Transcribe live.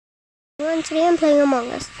today I'm playing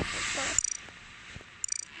Among Us.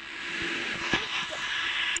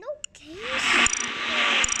 No games?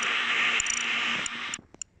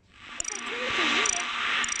 If I turn it to Europe,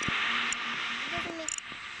 it doesn't make...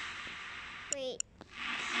 Wait.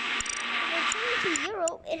 If I turn it to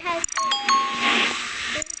Europe, it has...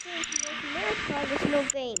 If I turn it to North America, there's no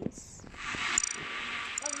games.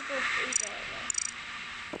 I'll just go to Asia right now.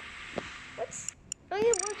 What's...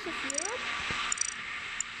 Only works with Europe?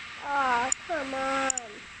 Aw, come on.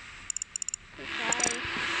 Okay.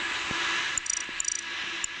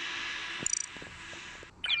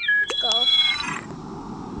 Let's go.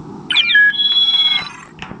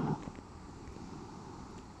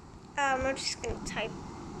 I'm just gonna type.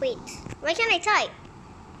 Wait, why can't I type?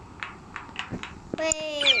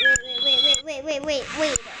 Wait.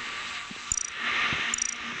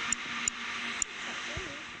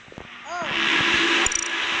 Oh.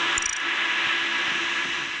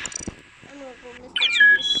 I'm gonna go Mr.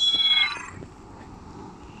 Cheese.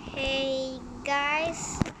 Hey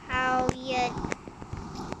guys, how you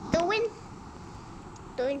doing?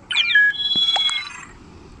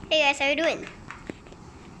 Hey guys, how you doing?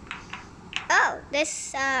 Oh,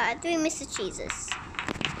 there's 3 Mr. Cheeses.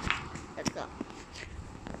 Let's go.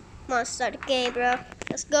 Come on, start the game, bro.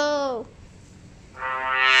 Let's go.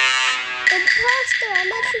 Imposter!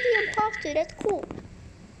 I'm actually the imposter. That's cool.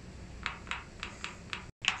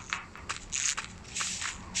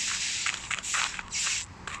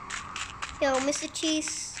 Yo, Mr.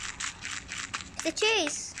 Cheese. Mr.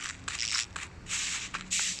 Cheese.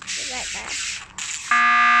 Be right back.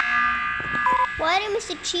 Why did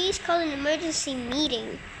Mr. Cheese call an emergency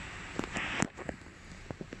meeting?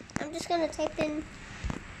 I'm just gonna type in...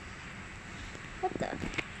 What the?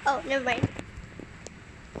 Oh, never mind.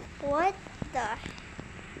 What the heck?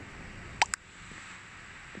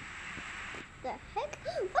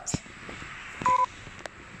 What?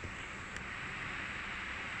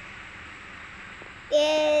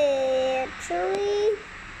 Actually...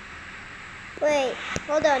 Wait,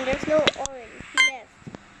 hold on. There's no orange. He left.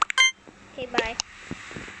 Okay, bye.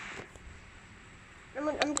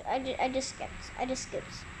 I just skipped.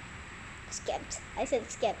 Skipped. I said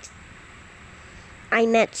skipped. I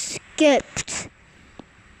meant skipped.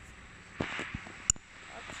 Okay.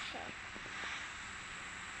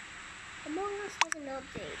 Among Us has an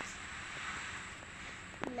update.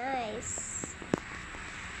 Nice.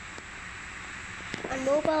 On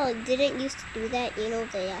mobile, it didn't used to do that. You know,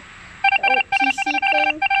 the old PC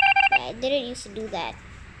thing? Yeah, it didn't used to do that.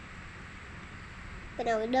 But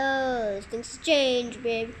now it does. Things change,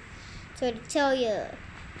 babe. So to tell you.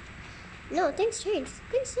 No, things change.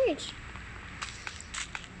 Things change.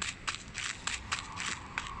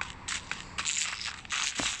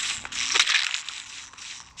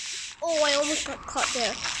 Oh, I almost got caught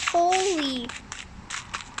there. Holy.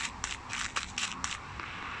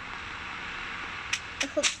 I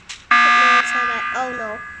hope no one saw that. Oh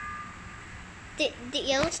no. Did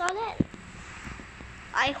Yellow saw that?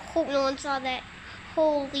 I hope no one saw that.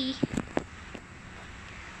 Holy.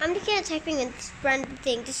 I'm just gonna typing in this random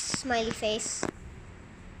thing, just a smiley face.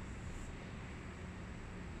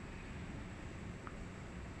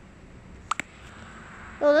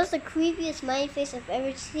 Oh, that's the creepiest smiley face I've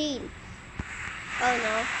ever seen. Oh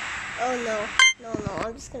no. Oh no. No,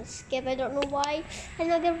 I'm just gonna skip. I don't know why. I'm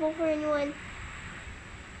not gonna vote for anyone.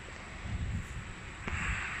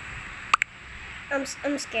 I'm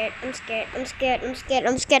scared. I'm scared. They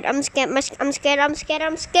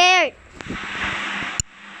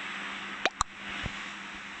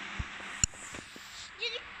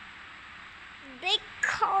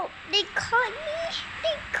caught me.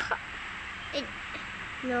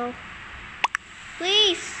 No.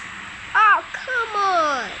 Please. Oh, come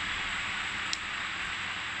on.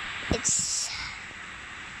 It's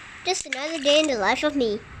just another day in the life of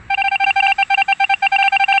me.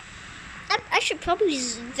 I should probably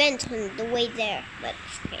just vent on the way there, but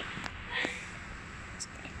it's okay. It's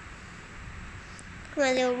okay. Come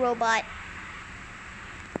on, little robot.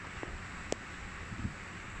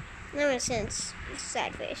 No makes sense. It's a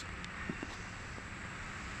sad face.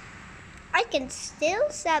 I can still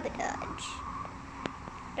sabotage.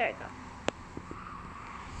 There we go.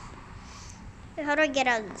 Wait, how do I get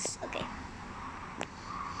out of this? Okay.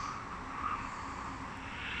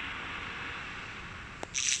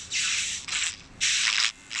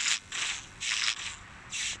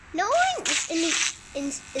 No one is in the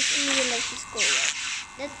elementary school yet.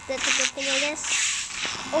 That's a good thing, I guess.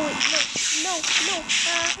 Oh wait, no.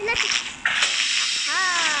 Electric.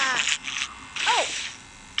 Ah. Oh.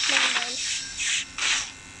 Never mind.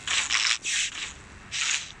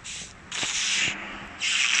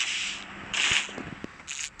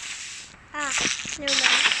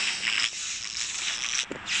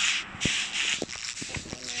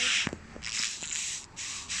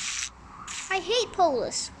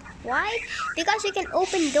 portholes. Why? Because you can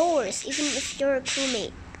open doors even if you're a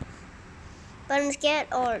crewmate. But I'm scared,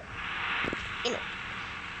 or you know.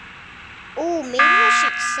 Oh, maybe I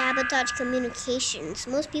should sabotage communications.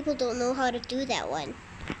 Most people don't know how to do that one.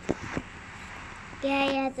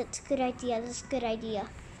 Yeah, that's a good idea. That's a good idea.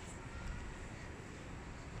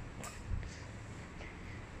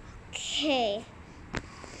 Okay.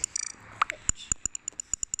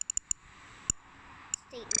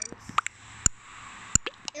 Statements.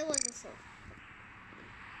 It wasn't so.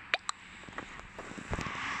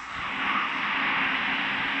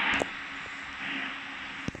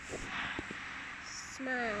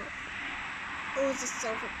 Smile. It was a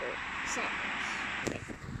self-report sentence.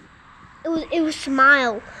 It was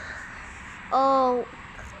smile. Oh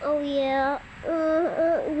yeah.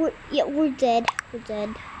 We're dead. We're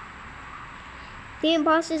dead. The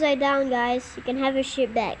imposters are down, guys. You can have your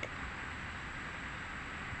shit back.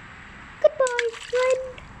 Goodbye, friend.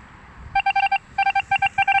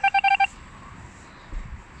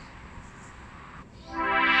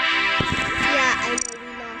 Yeah, I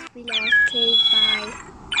know we lost. Okay, bye.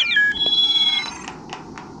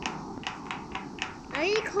 I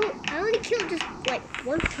only killed just like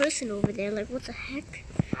one person over there. Like, what the heck?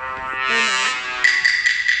 Oh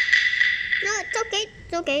no, it's okay.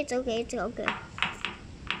 It's okay. It's okay. It's okay.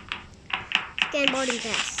 Scan boarding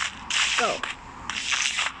pass. Go.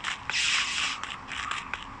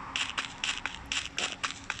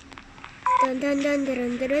 Dun dun dun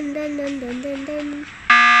dun dun dun dun dun dun dun dun.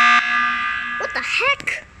 What the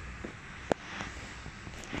heck?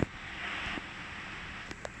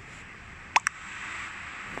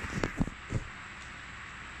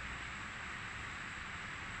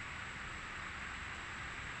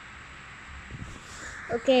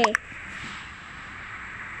 Okay.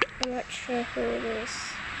 I'm not sure who it is.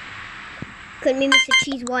 Could be Mr.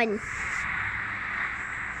 Cheese 1.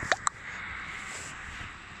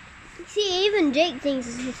 See, even Jake thinks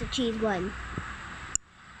it's Mr. Cheese 1.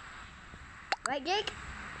 Right, Jake?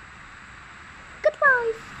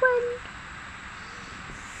 Goodbye, friend.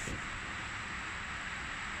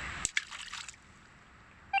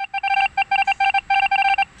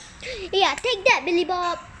 Yeah, take that, Billy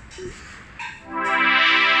Bob.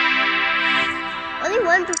 Only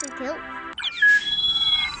one person killed.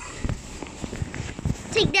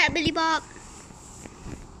 Take that, Billy Bob.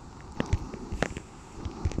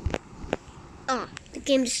 Oh, the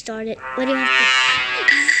game just started. What do you have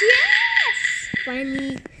to...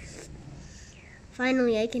 Yes!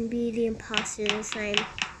 Finally, I can be the imposter this time.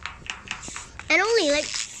 And only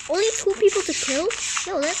 2 people to kill?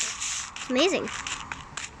 Yo, that's amazing.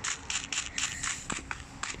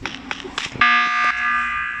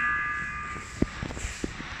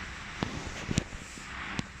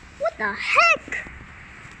 What the heck?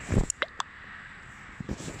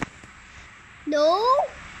 No?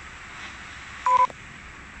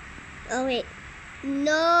 Oh wait.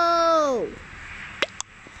 No.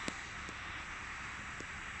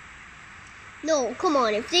 No, come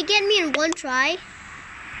on. If they get me in one try,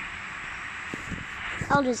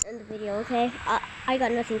 I'll just end the video, okay? I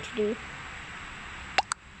got nothing to do.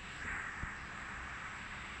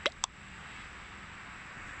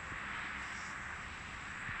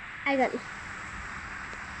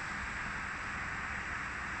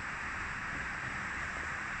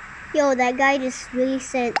 Yo, that guy just really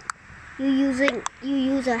sent you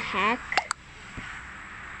use a hack.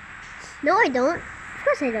 No, I don't. Of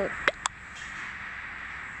course I don't.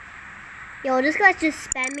 Yo, this guy's just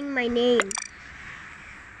spamming my name.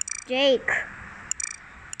 Jake.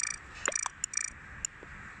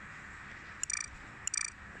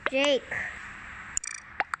 Jake.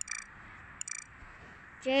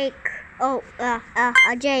 Jake. Oh,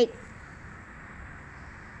 Jake.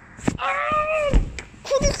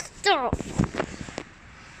 Stop.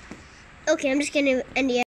 Okay, I'm just gonna end the